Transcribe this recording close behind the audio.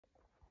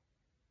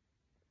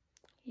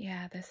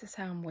Yeah, this is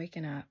how I'm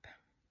waking up.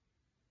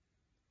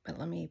 But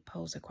let me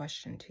pose a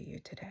question to you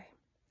today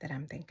that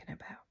I'm thinking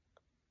about.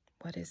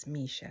 What is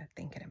Misha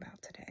thinking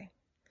about today?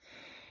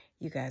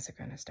 You guys are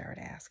going to start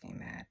asking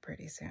that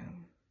pretty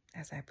soon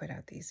as I put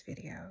out these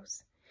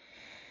videos.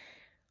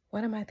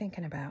 What am I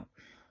thinking about?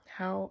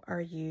 How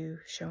are you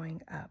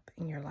showing up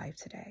in your life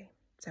today?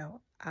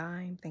 So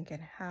I'm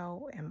thinking,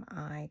 how am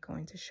I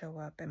going to show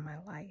up in my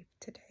life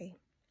today?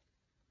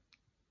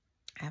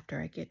 After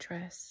I get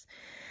dressed,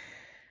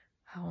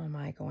 how am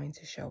I going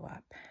to show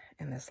up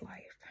in this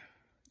life?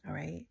 All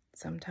right.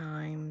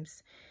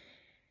 Sometimes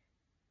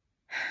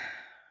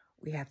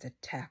we have to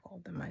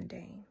tackle the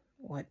mundane,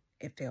 what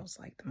it feels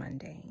like the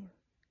mundane.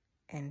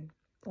 And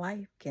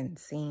life can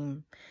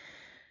seem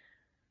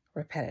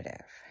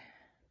repetitive,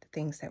 the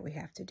things that we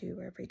have to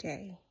do every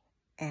day.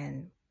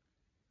 And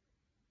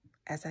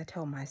as I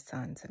tell my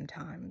son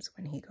sometimes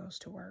when he goes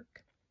to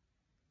work,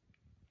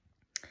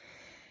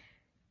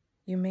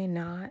 you may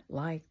not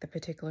like the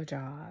particular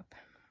job.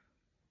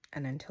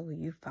 And until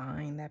you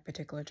find that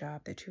particular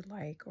job that you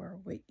like, or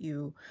what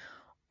you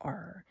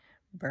are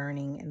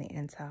burning in the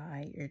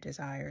inside, your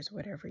desires,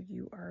 whatever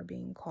you are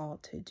being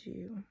called to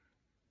do,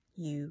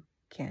 you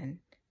can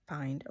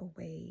find a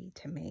way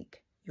to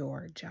make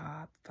your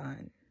job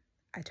fun.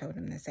 I told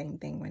him the same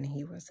thing when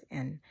he was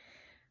in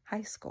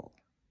high school.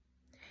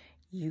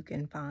 You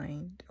can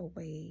find a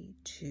way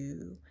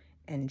to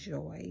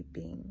enjoy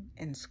being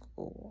in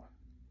school,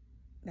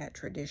 that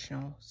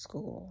traditional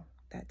school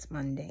that's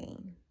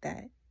mundane,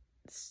 that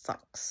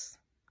sucks,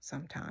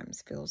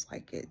 sometimes feels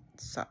like it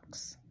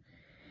sucks.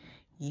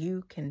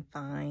 You can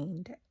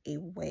find a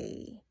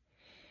way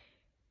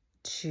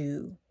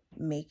to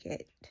make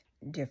it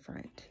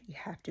different. You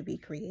have to be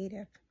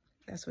creative.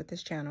 That's what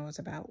this channel is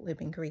about,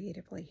 living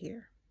creatively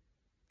here.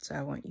 So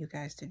I want you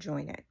guys to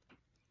join it.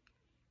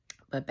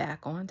 But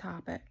back on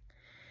topic,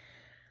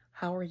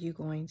 how are you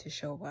going to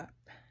show up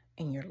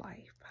in your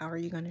life? How are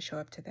you going to show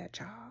up to that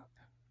job?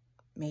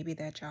 Maybe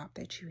that job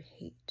that you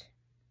hate.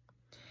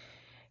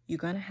 You're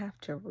going to have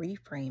to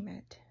reframe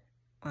it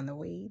on the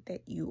way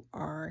that you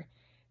are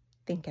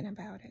thinking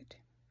about it.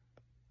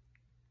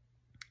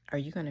 Are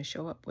you going to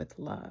show up with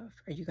love?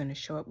 Are you going to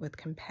show up with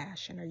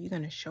compassion? Are you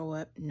going to show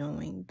up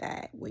knowing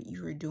that what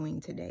you are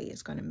doing today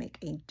is going to make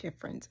a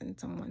difference in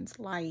someone's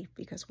life?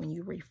 Because when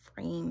you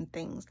reframe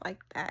things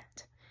like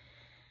that,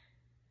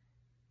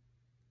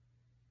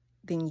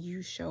 then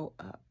you show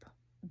up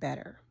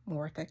better,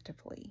 more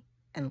effectively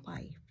in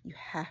life. You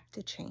have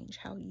to change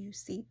how you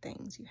see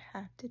things. You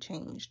have to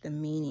change the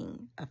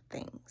meaning of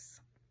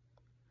things.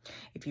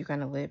 If you're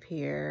going to live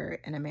here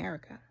in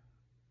America,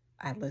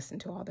 I listen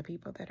to all the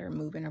people that are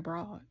moving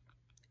abroad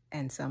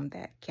and some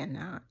that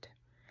cannot.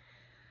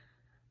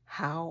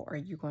 How are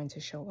you going to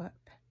show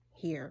up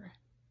here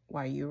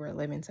while you are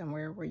living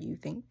somewhere where you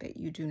think that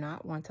you do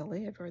not want to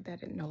live, or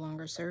that it no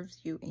longer serves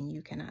you and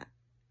you cannot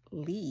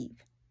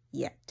leave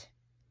yet,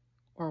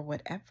 or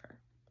whatever,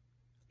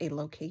 a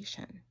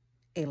location,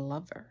 a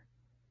lover?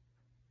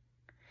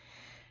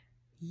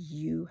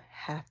 You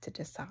have to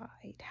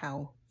decide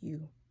how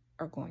you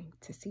are going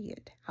to see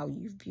it, how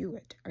you view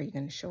it. Are you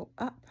going to show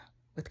up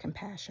with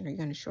compassion? Are you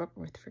going to show up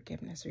with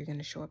forgiveness? Are you going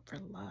to show up for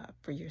love,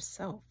 for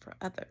yourself, for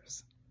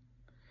others?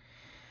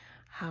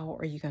 How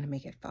are you going to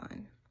make it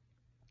fun?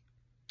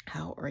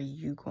 How are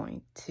you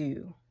going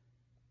to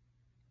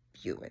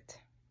view it?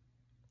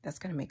 That's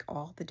going to make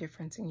all the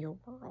difference in your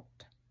world.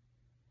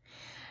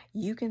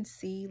 You can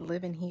see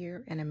living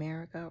here in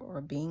America or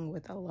being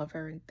with a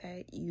lover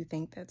that you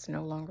think that's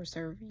no longer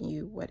serving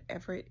you,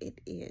 whatever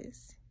it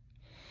is,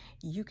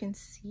 you can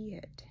see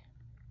it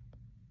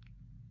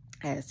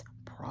as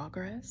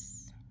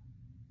progress.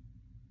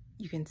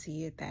 You can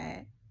see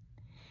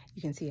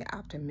it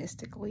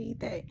optimistically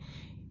that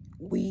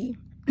we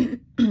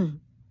in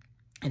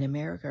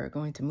America are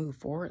going to move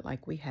forward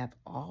like we have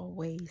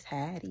always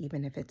had,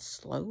 even if it's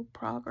slow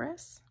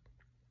progress.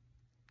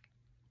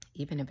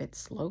 Even if it's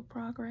slow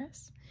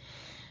progress,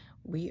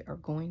 we are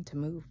going to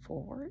move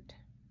forward.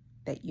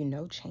 That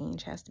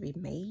change has to be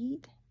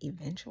made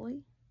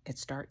eventually. It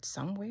starts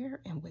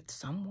somewhere and with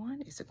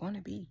someone. Is it going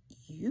to be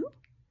you?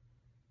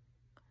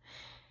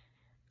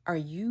 Are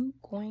you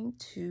going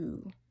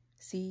to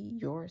see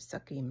your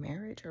sucky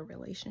marriage or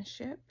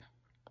relationship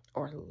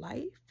or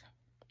life?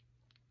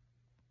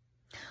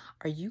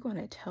 Are you going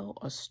to tell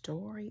a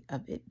story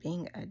of it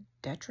being a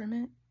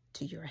detriment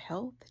to your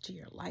health, to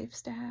your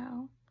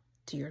lifestyle,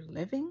 to your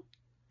living?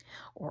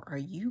 Or are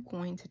you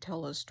going to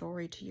tell a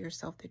story to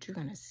yourself that you're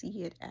going to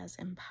see it as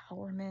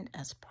empowerment,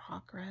 as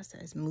progress,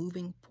 as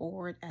moving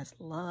forward, as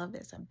love,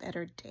 as a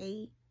better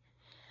day?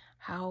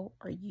 How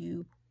are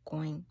you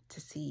going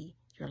to see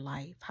your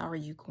life? How are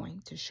you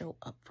going to show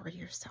up for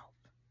yourself?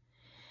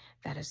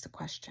 That is the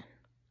question.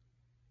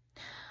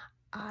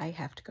 I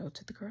have to go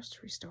to the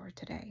grocery store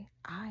today.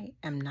 I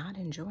am not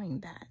enjoying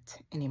that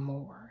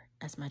anymore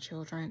as my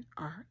children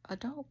are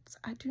adults.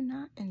 I do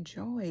not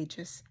enjoy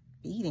just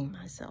feeding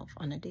myself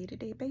on a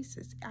day-to-day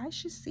basis. I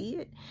should see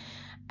it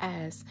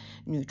as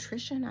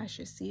nutrition. I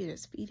should see it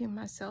as feeding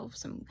myself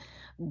some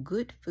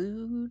good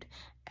food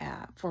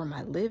for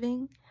my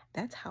living.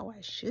 That's how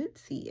I should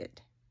see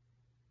it.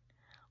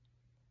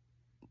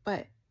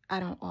 But I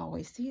don't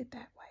always see it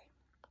that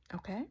way,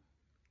 okay?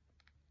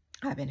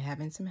 I've been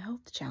having some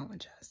health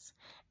challenges,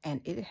 and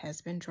it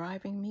has been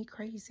driving me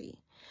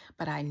crazy.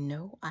 But I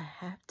know I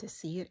have to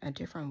see it a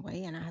different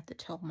way, and I have to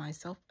tell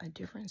myself a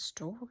different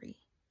story.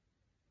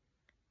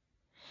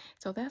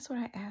 So that's what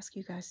I ask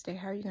you guys today.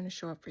 How are you going to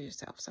show up for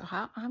yourself? So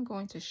how I'm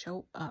going to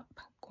show up,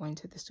 going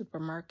to the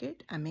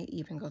supermarket. I may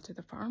even go to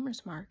the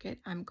farmer's market.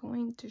 I'm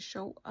going to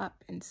show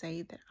up and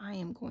say that I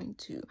am going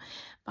to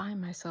buy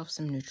myself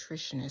some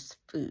nutritious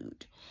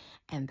food,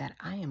 and that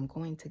I am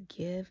going to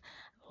give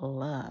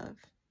love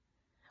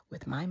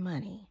with my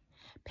money,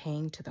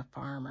 paying to the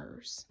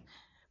farmers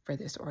for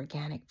this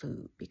organic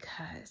food,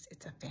 because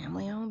it's a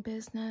family-owned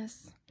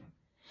business.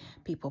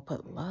 People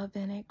put love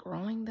in it,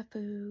 growing the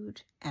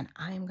food, and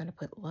I am going to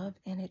put love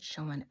in it,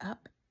 showing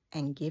up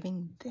and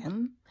giving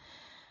them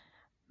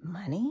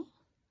money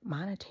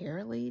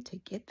monetarily to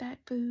get that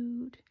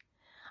food.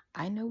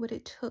 I know what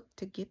it took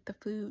to get the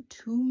food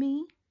to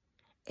me.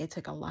 It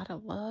took a lot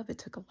of love. It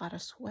took a lot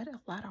of sweat,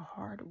 a lot of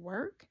hard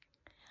work.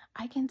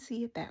 I can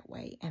see it that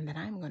way, and that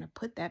I'm going to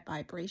put that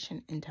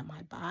vibration into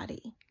my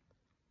body.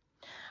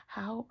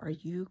 How are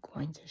you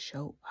going to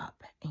show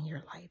up in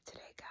your life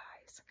today, guys?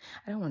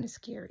 I don't want to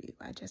scare you.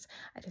 I just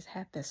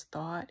had this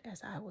thought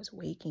as I was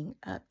waking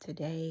up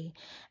today,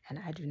 and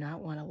I do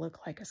not want to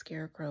look like a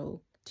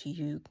scarecrow to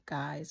you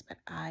guys, but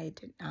I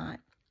did not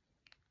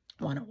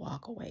want to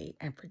walk away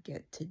and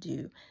forget to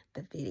do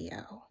the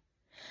video.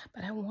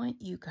 But I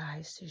want you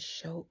guys to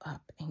show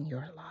up in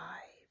your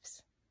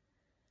lives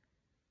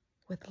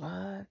with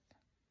love,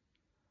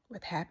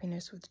 with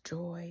happiness, with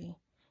joy,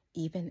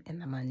 even in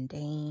the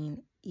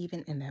mundane,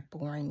 even in that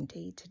boring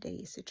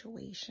day-to-day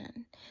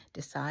situation.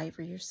 Decide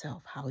for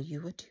yourself how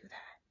you would do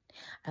that.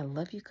 I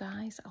love you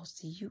guys. I'll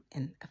see you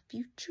in a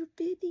future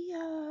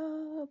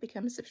video.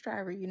 Become a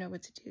subscriber. You know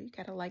what to do. You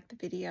got to like the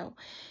video.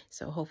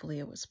 So hopefully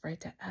it will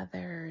spread to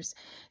others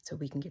so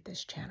we can get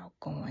this channel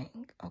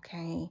going,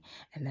 okay?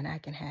 And then I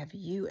can have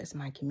you as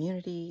my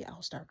community.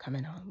 I'll start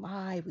coming on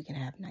live. We can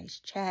have nice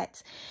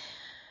chats.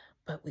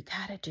 But we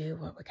got to do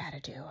what we got to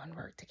do and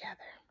work together.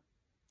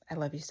 I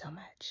love you so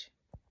much.